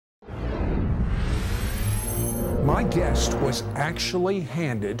My guest was actually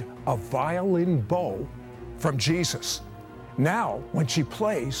handed a violin bow from Jesus. Now, when she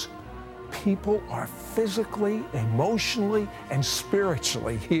plays, people are physically, emotionally, and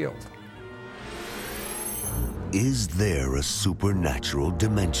spiritually healed. Is there a supernatural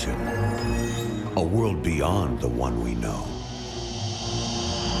dimension? A world beyond the one we know?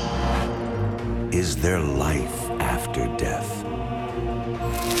 Is there life after death?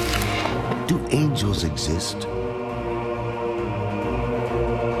 Do angels exist?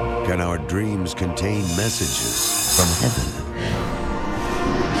 Can our dreams contain messages from heaven?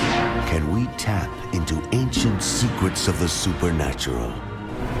 Can we tap into ancient secrets of the supernatural?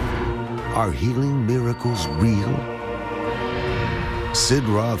 Are healing miracles real? Sid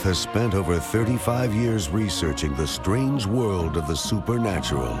Roth has spent over 35 years researching the strange world of the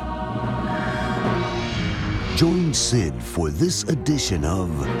supernatural. Join Sid for this edition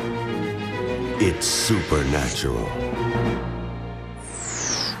of It's Supernatural.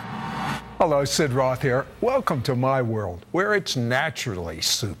 Hello, Sid Roth here. Welcome to my world, where it's naturally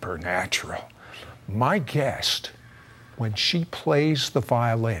supernatural. My guest, when she plays the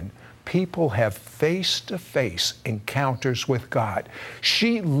violin, people have face-to-face encounters with God.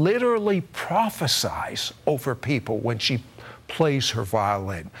 She literally prophesies over people when she plays her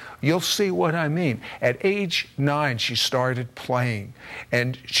violin. You'll see what I mean. At age 9, she started playing,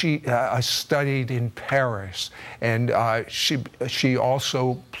 and she studied in Paris, and she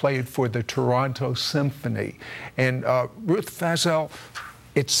also played for the Toronto Symphony. And Ruth Fazel,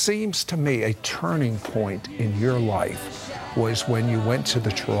 it seems to me a turning point in your life was when you went to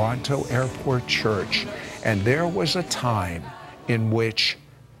the Toronto Airport Church, and there was a time in which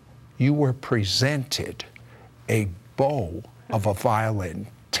you were presented a bow of a violin.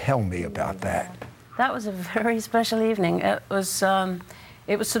 Tell me about that. That was a very special evening. It was sort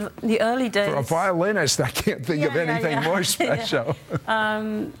of the early days. For a violinist, I can't think of anything more special.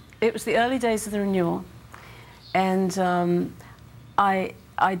 It was the early days of the renewal, and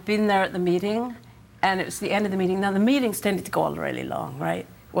I'd been there at the meeting, and it was the end of the meeting. Now, the meetings tended to go on really long, right?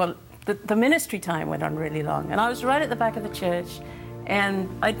 Well, the ministry time went on really long, and I was right at the back of the church, and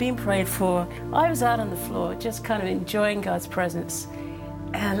I'd been prayed for. I was out on the floor, just kind of enjoying God's presence,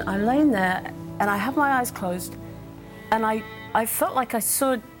 and I'm laying there, and I have my eyes closed, and I felt like I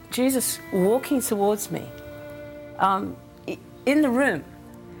saw Jesus walking towards me in the room,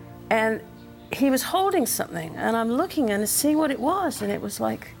 and he was holding something, and I'm looking and seeing what it was, and it was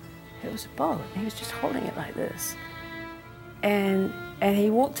a bow. He was just holding it like this. And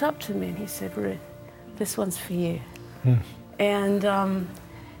he walked up to me and he said, "Ruth, this one's for you." And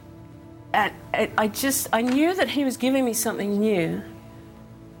I knew that he was giving me something new,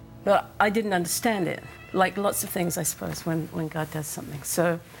 but I didn't understand it. Like lots of things, I suppose, when God does something.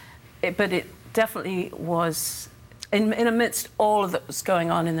 So, but it definitely was, in amidst all of that was going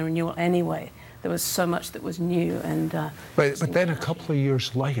on in the renewal anyway, there was so much that was new. And but then a couple of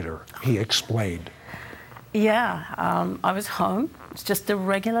years later, he explained. Yeah, I was home. It was just a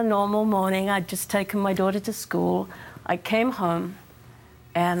regular, normal morning. I'd just taken my daughter to school. I came home,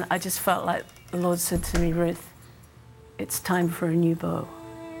 and I just felt like the Lord said to me, "Ruth, it's time for a new bow."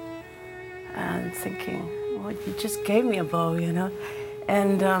 And thinking, well, you just gave me a bow, you know?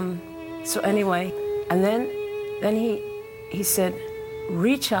 And so anyway, and then he said,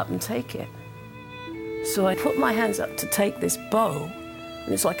 "Reach up and take it." So I put my hands up to take this bow,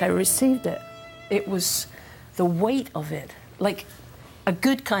 and it's like I received it. It was the weight of it, like a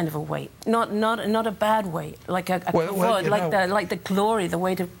good kind of a weight, not a bad weight, like like the glory, the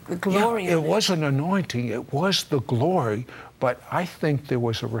weight of the glory. Yeah, it was an anointing. It was the glory, but I think there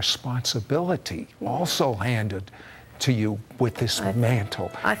was a responsibility also handed to you with this mantle.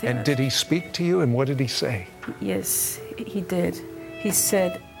 And did he speak to you, and what did he say? Yes, he did. He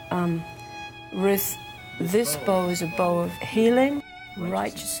said, "Ruth, this bow is a bow of healing,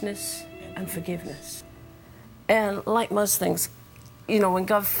 righteousness, and forgiveness." And like most things, you know,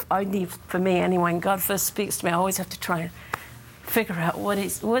 for me anyway, when God first speaks to me, I always have to try and figure out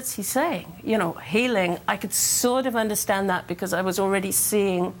what's he saying. You know, healing, I could sort of understand that because I was already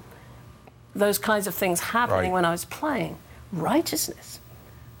seeing those kinds of things happening when I was playing. Righteousness,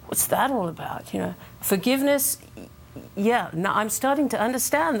 what's that all about? You know, forgiveness, yeah. Now I'm starting to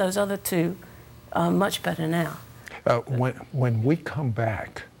understand those other two much better now. When we come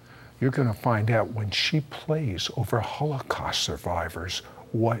back, you're going to find out when she plays over Holocaust survivors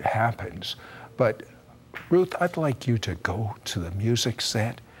what happens. But Ruth, I'd like you to go to the music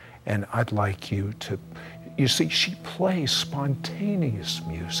set, and I'd like you to, you see, she plays spontaneous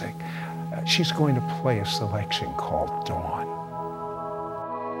music. She's going to play a selection called Dawn.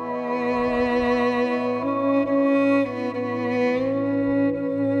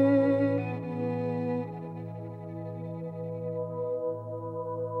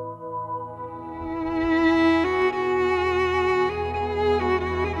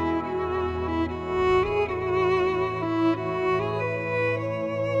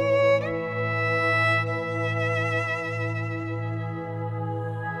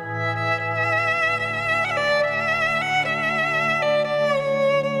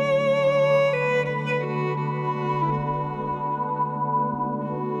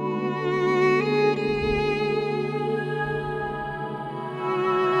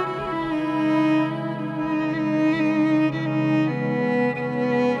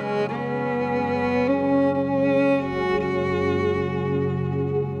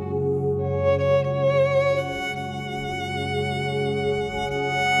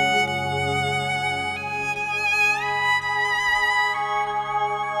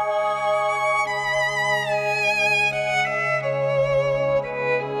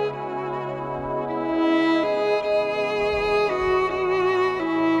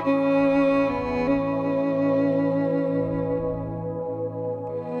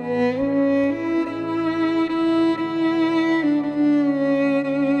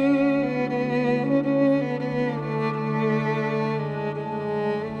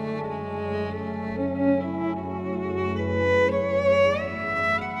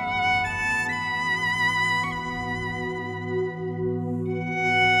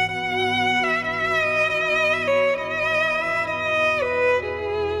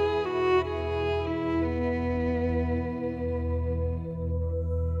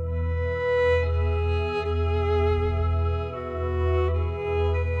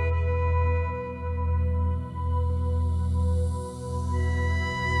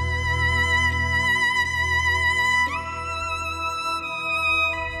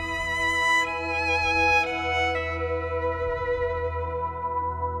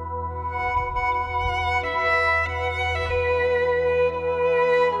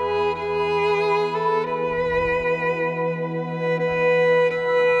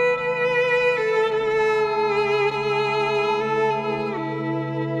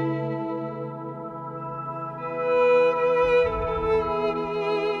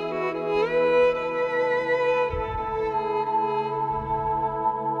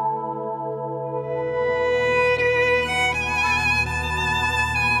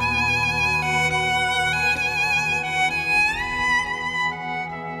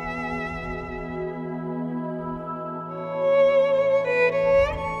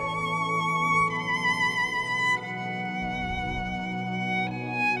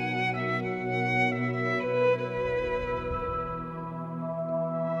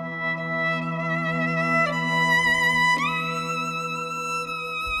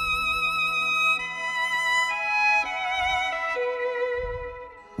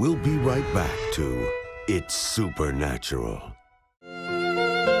 We'll be right back to It's Supernatural.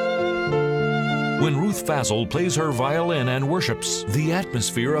 When Ruth Fazel plays her violin and worships, the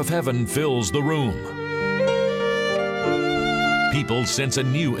atmosphere of heaven fills the room. People sense a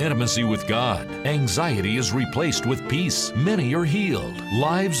new intimacy with God. Anxiety is replaced with peace. Many are healed.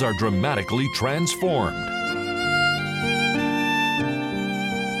 Lives are dramatically transformed.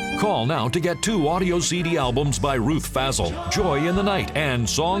 Call now to get 2 audio CD albums by Ruth Fazel, Joy in the Night and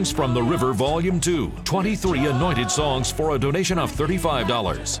Songs from the River Volume 2. 23 anointed songs for a donation of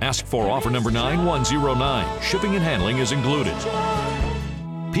 $35. Ask for offer number 9109. Shipping and handling is included.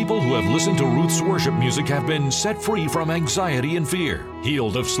 People who have listened to Ruth's worship music have been set free from anxiety and fear,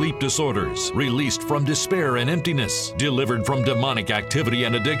 healed of sleep disorders, released from despair and emptiness, delivered from demonic activity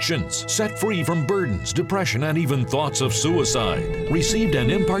and addictions, set free from burdens, depression, and even thoughts of suicide, received an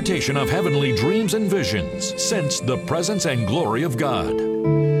impartation of heavenly dreams and visions, sensed the presence and glory of God.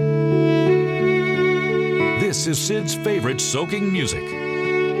 This is Sid's favorite soaking music.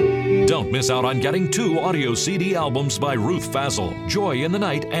 Don't miss out on getting 2 audio CD albums by Ruth Fazel, Joy in the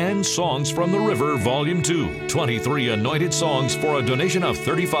Night and Songs from the River Volume 2. 23 anointed songs for a donation of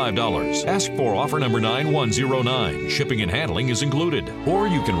 $35. Ask for offer number 9109. Shipping and handling is included. Or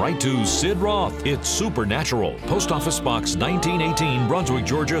you can write to Sid Roth. It's Supernatural. Post Office Box 1918, Brunswick,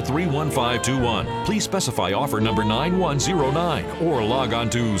 Georgia 31521. Please specify offer number 9109 or log on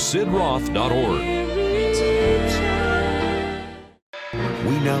to sidroth.org.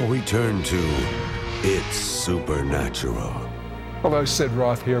 We now return to It's Supernatural. Hello, Sid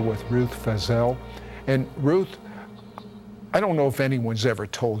Roth here with Ruth Fazel. And Ruth, I don't know if anyone's ever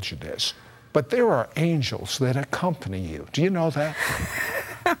told you this, but there are angels that accompany you. Do you know that?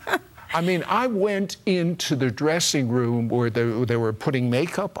 I mean, I went into the dressing room where they were putting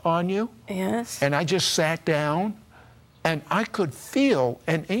makeup on you. Yes. And I just sat down, and I could feel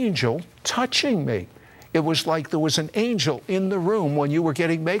an angel touching me. It was like there was an angel in the room when you were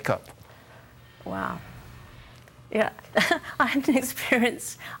getting makeup. Wow. Yeah, I had an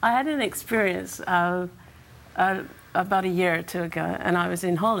experience about a year or 2 ago, and I was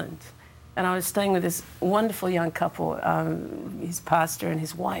in Holland, and I was staying with this wonderful young couple. His pastor and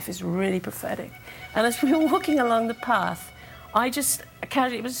his wife is really prophetic. And as we were walking along the path,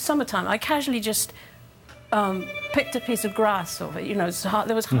 it was summertime, I casually just picked a piece of grass over,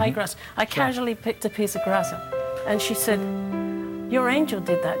 there was high grass. I casually picked a piece of grass up, and she said, "Your angel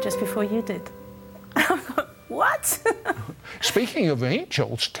did that just before you did." I thought, what? Speaking of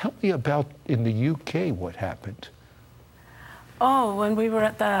angels, tell me about in the UK what happened. Oh, when we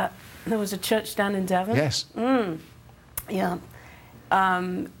were there was a church down in Devon. Yes. Yeah.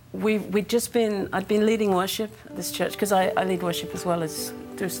 I'd been leading worship at this church, because I lead worship as well as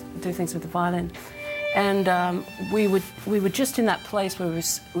do things with the violin. And we were just in that place where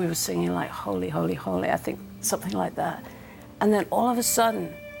we were singing like "Holy, Holy, Holy," I think something like that. And then all of a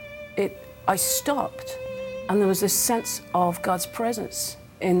sudden, I stopped, and there was this sense of God's presence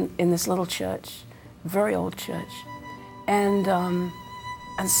in this little church, very old church, and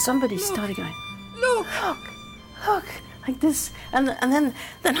somebody started going, "Look, like this," and then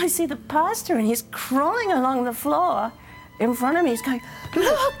I see the pastor, and he's crawling along the floor in front of me. He's going,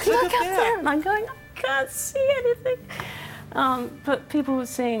 "Look up there," and I'm going, "Can't see anything." But people were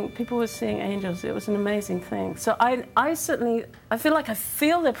seeing angels. It was an amazing thing. So I feel like I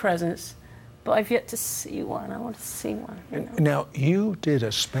feel their presence, but I've yet to see one. I want to see one. Now, you did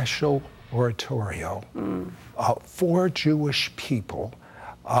a special oratorio for Jewish people.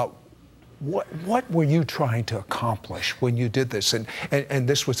 What were you trying to accomplish when you did this? And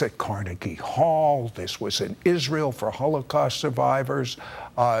this was at Carnegie Hall. This was in Israel for Holocaust survivors.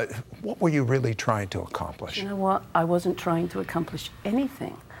 What were you really trying to accomplish? You know what? I wasn't trying to accomplish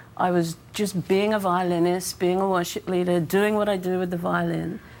anything. I was just being a violinist, being a worship leader, doing what I do with the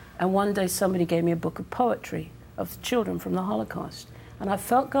violin. And one day somebody gave me a book of poetry of the children from the Holocaust. And I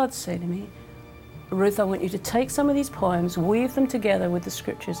felt God say to me, "Ruth, I want you to take some of these poems, weave them together with the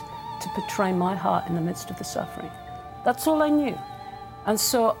scriptures, to portray my heart in the midst of the suffering." That's all I knew. And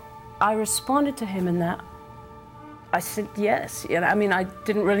so I responded to him in that. I said yes. I mean, I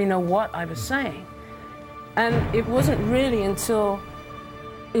didn't really know what I was saying. And it wasn't really until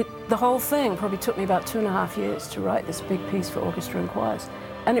the whole thing probably took me about 2.5 years to write this big piece for orchestra and choirs.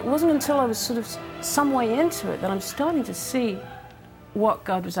 And it wasn't until I was sort of some way into it that I'm starting to see what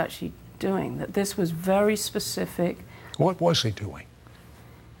God was actually doing, that this was very specific. What was he doing?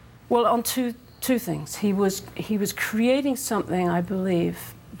 Well, on two things. He was creating something, I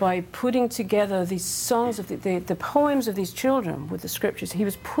believe, by putting together these songs of the poems of these children with the scriptures. He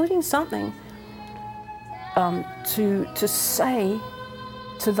was putting something to say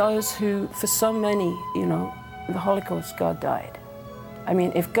to those who, for so many, you know, the Holocaust, God died. I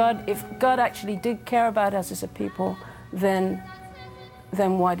mean, if God actually did care about us as a people, then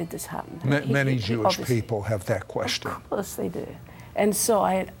why did this happen? Many Jewish people have that question. Of course they do. And so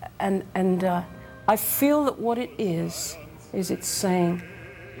I feel that what it is it's saying,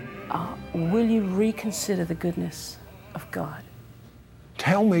 will you reconsider the goodness of God?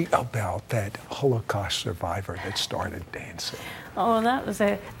 Tell me about that Holocaust survivor that started dancing. Oh,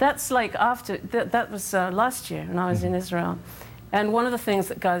 that's like after, that was last year when I was in Israel. And one of the things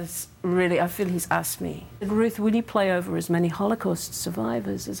that God's really, I feel he's asked me, Ruth, will you play over as many Holocaust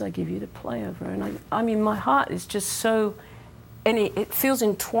survivors as I give you to play over? And I mean, my heart is just so, and it feels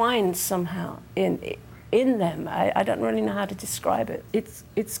entwined somehow in them. I don't really know how to describe it.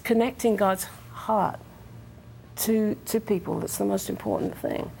 It's connecting God's heart to people. That's the most important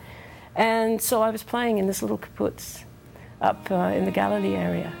thing. And so I was playing in this little kibbutz up in the Galilee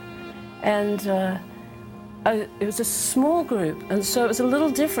area. And it was a small group, and so it was a little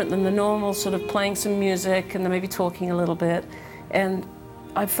different than the normal sort of playing some music and then maybe talking a little bit. And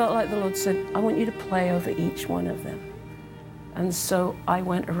I felt like the Lord said, I want you to play over each one of them. And so I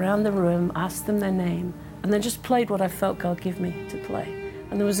went around the room, asked them their name, and then just played what I felt God give me to play.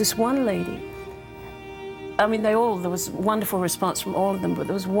 And there was this one lady. I mean, there was wonderful response from all of them, but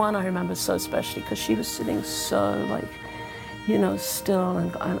there was one I remember so especially because she was sitting so, like, you know, still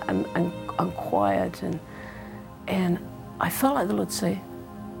and quiet. And I felt like the Lord say,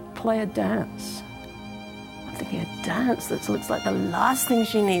 play a dance. I'm thinking, a dance? That looks like the last thing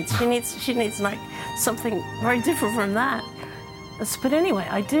she needs. She needs like something very different from that. But anyway,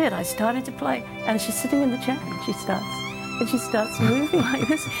 I did. I started to play, and she's sitting in the chair, and she starts moving like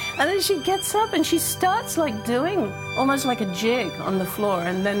this. And then she gets up, and she starts like doing almost like a jig on the floor.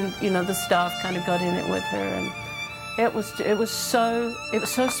 And then, you know, the staff kind of got in it with her, and it was so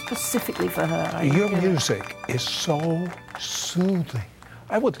specifically for her. Your music is so soothing.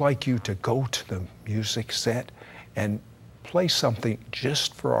 I would like you to go to the music set and play something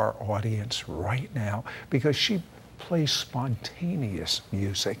just for our audience right now, because she plays spontaneous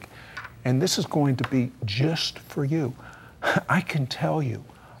music, and this is going to be just for you. I can tell you,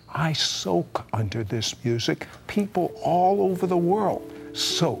 I soak under this music. People all over the world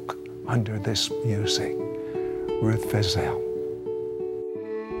soak under this music. Ruth Fezel.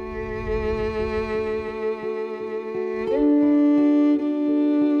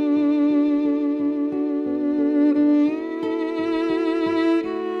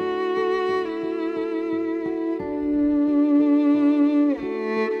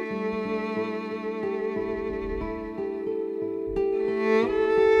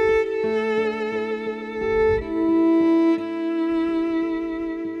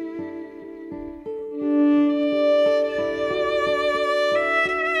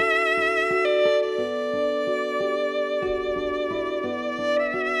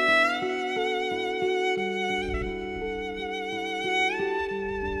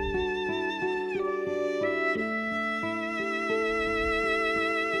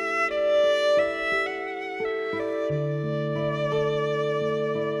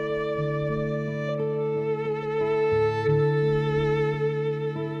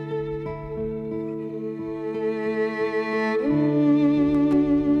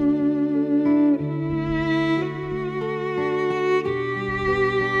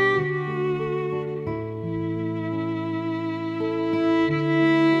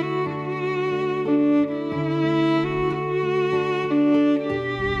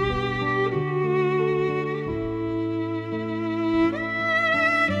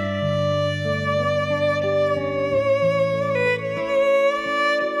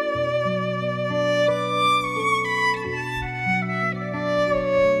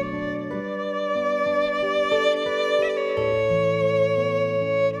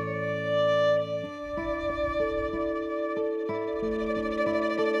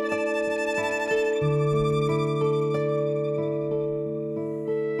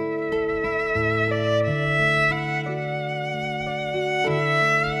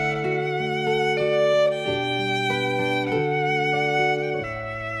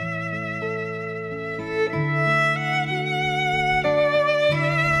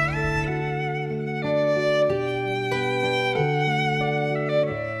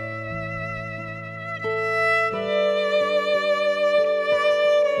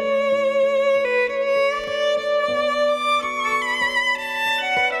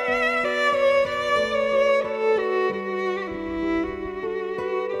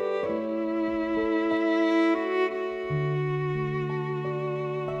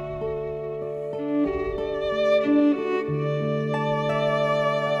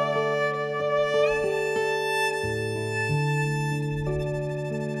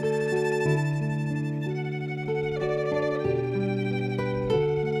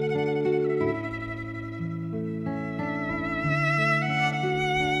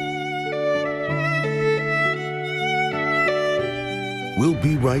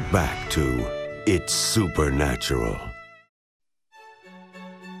 We'll be right back to It's Supernatural.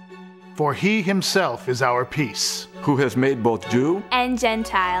 For he himself is our peace, who has made both Jew and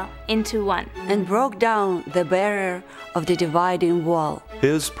Gentile into one, and broke down the barrier of the dividing wall.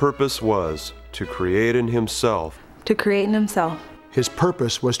 His purpose was to create in himself. His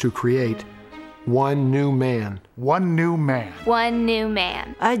purpose was to create one new man. One new man. One new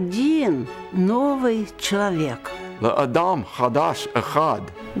man. Один новый человек. La'adam Chadash Echad.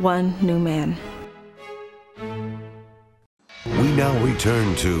 One new man. We now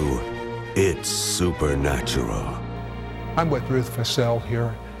return to It's Supernatural. I'm with Ruth Vassell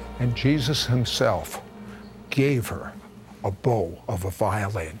here, and Jesus himself gave her a bow of a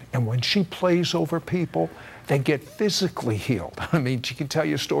violin. And when she plays over people, they get physically healed. I mean, she can tell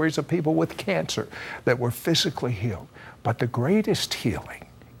you stories of people with cancer that were physically healed. But the greatest healing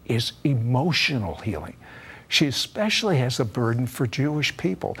is emotional healing. She especially has a burden for Jewish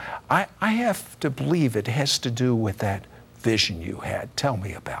people. I have to believe it has to do with that vision you had. Tell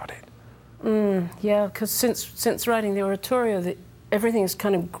me about it. Yeah, because since writing the oratorio, everything is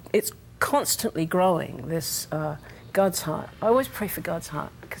it's constantly growing, this God's heart. I always pray for God's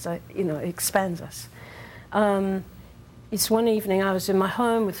heart because it expands us. It's one evening I was in my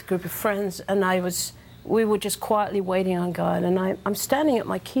home with a group of friends, and we were just quietly waiting on God, and I'm standing at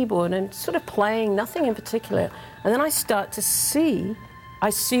my keyboard and sort of playing, nothing in particular, and then I see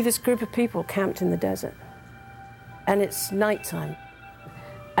this group of people camped in the desert, and it's nighttime,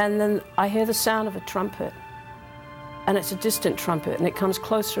 and then I hear the sound of a trumpet, and it's a distant trumpet, and it comes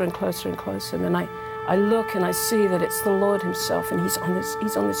closer and closer and closer, and then I look and I see that it's the Lord himself, and he's on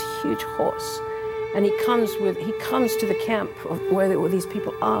this huge horse, and he comes to the camp where these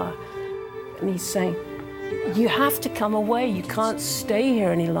people are, and he's saying, you have to come away, you can't stay here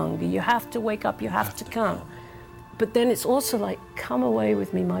any longer, you have to wake up, you have to come. But then it's also like, come away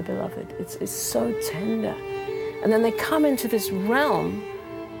with me, my beloved. It's so tender. And then they come into this realm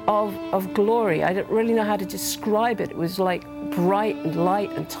of glory. I don't really know how to describe it. It was like bright and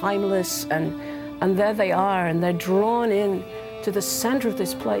light and timeless, and there they are, and they're drawn in to the center of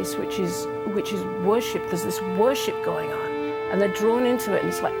this place, which is worship. There's this worship going on, and they're drawn into it, and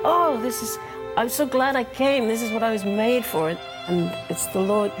it's like, oh, I'm so glad I came. This is what I was made for. And it's the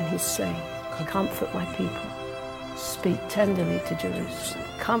Lord, and he's saying, comfort my people, speak tenderly to Jerusalem.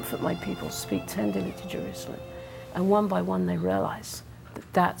 Comfort my people, speak tenderly to Jerusalem. And one by one they realize that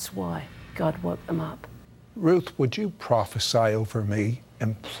that's why God woke them up. Ruth, would you prophesy over me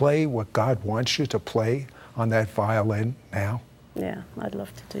and play what God wants you to play on that violin now? Yeah, I'd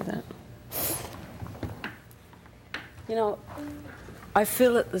love to do that. I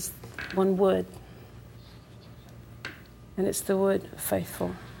feel that there's one word, and it's the word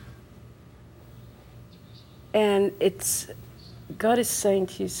faithful. And God is saying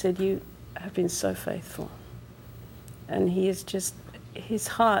to you, said, you have been so faithful. And he is just, his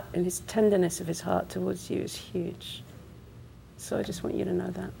heart and his tenderness of his heart towards you is huge. So I just want you to know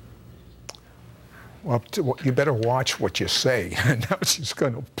that. Well, you better watch what you say. Now she's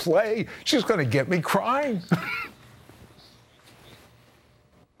going to play. She's going to get me crying.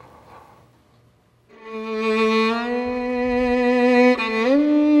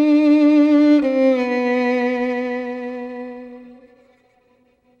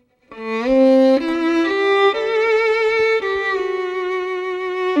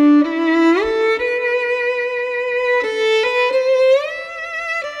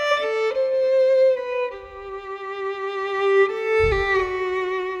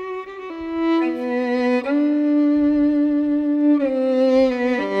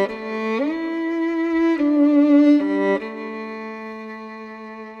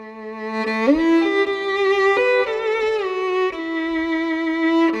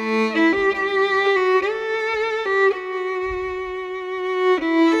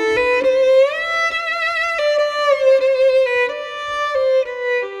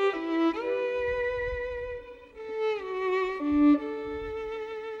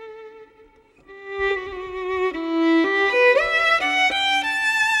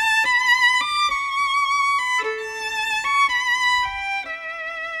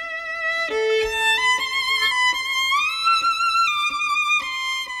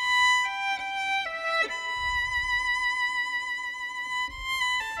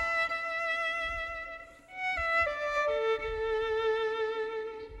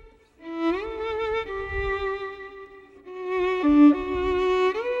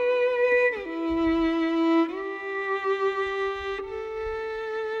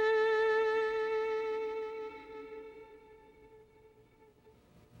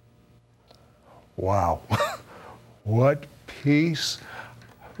 Wow. What peace.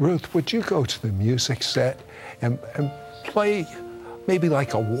 Ruth, would you go to the music set and play maybe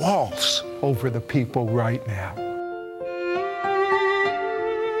like a waltz over the people right now?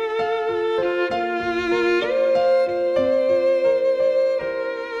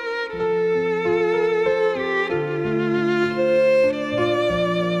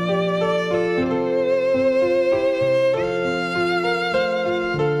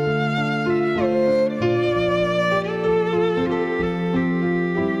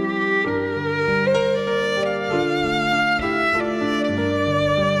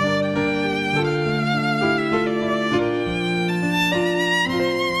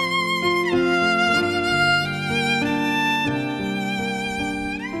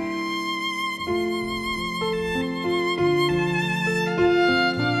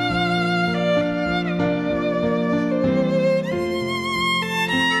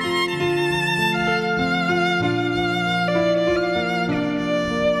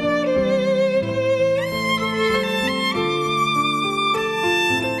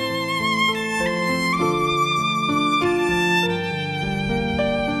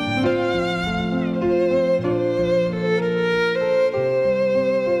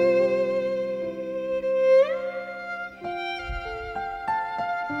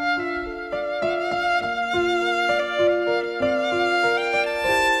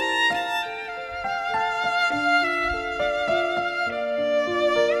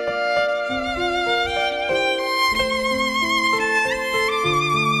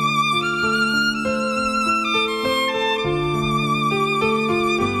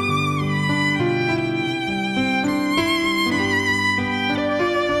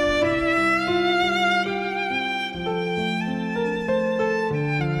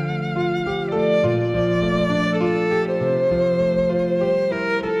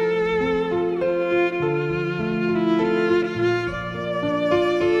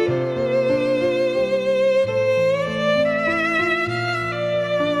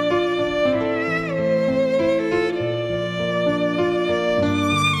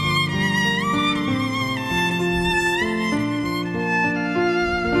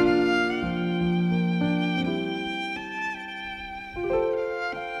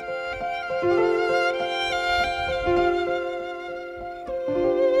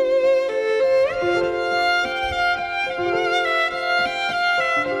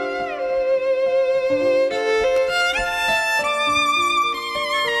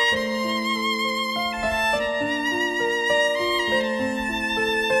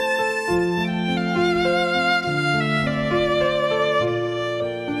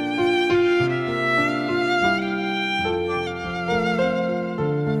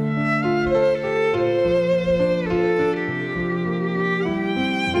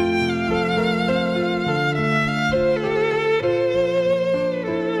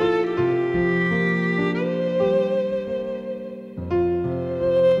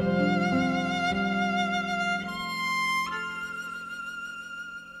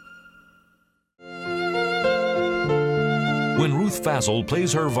 When Ruth Fazel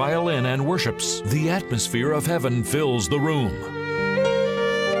plays her violin and worships, the atmosphere of heaven fills the room.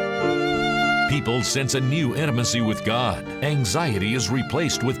 People sense a new intimacy with God. Anxiety is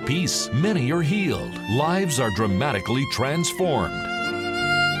replaced with peace. Many are healed. Lives are dramatically transformed.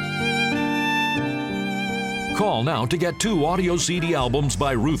 Call now to get 2 audio CD albums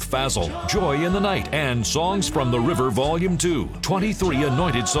by Ruth Fazel, Joy in the Night, and Songs from the River Volume 2. 23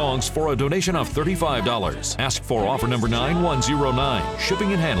 anointed songs for a donation of $35. Ask for offer number 9109.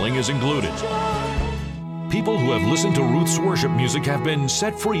 Shipping and handling is included. People who have listened to Ruth's worship music have been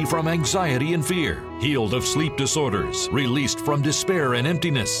set free from anxiety and fear, healed of sleep disorders, released from despair and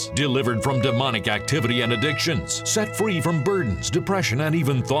emptiness, delivered from demonic activity and addictions, set free from burdens, depression, and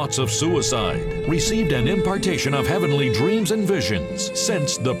even thoughts of suicide, received an impartation of heavenly dreams and visions,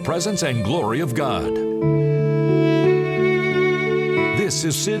 sensed the presence and glory of God. This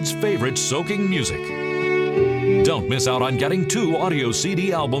is Sid's favorite soaking music. Don't miss out on getting 2 audio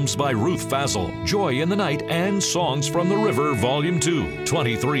CD albums by Ruth Fazel, Joy in the Night, and Songs from the River Volume 2.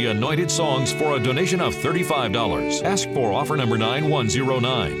 23 anointed songs for a donation of $35. Ask for offer number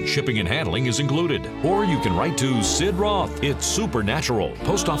 9109. Shipping and handling is included. Or you can write to Sid Roth. It's Supernatural.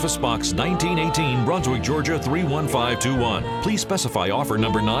 Post Office Box 1918, Brunswick, Georgia 31521. Please specify offer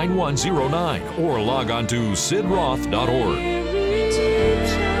number 9109 or log on to sidroth.org.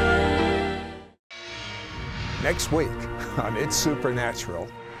 Next week on It's Supernatural,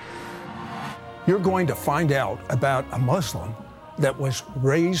 you're going to find out about a Muslim that was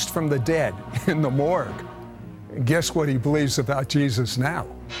raised from the dead in the morgue. Guess what he believes about Jesus now?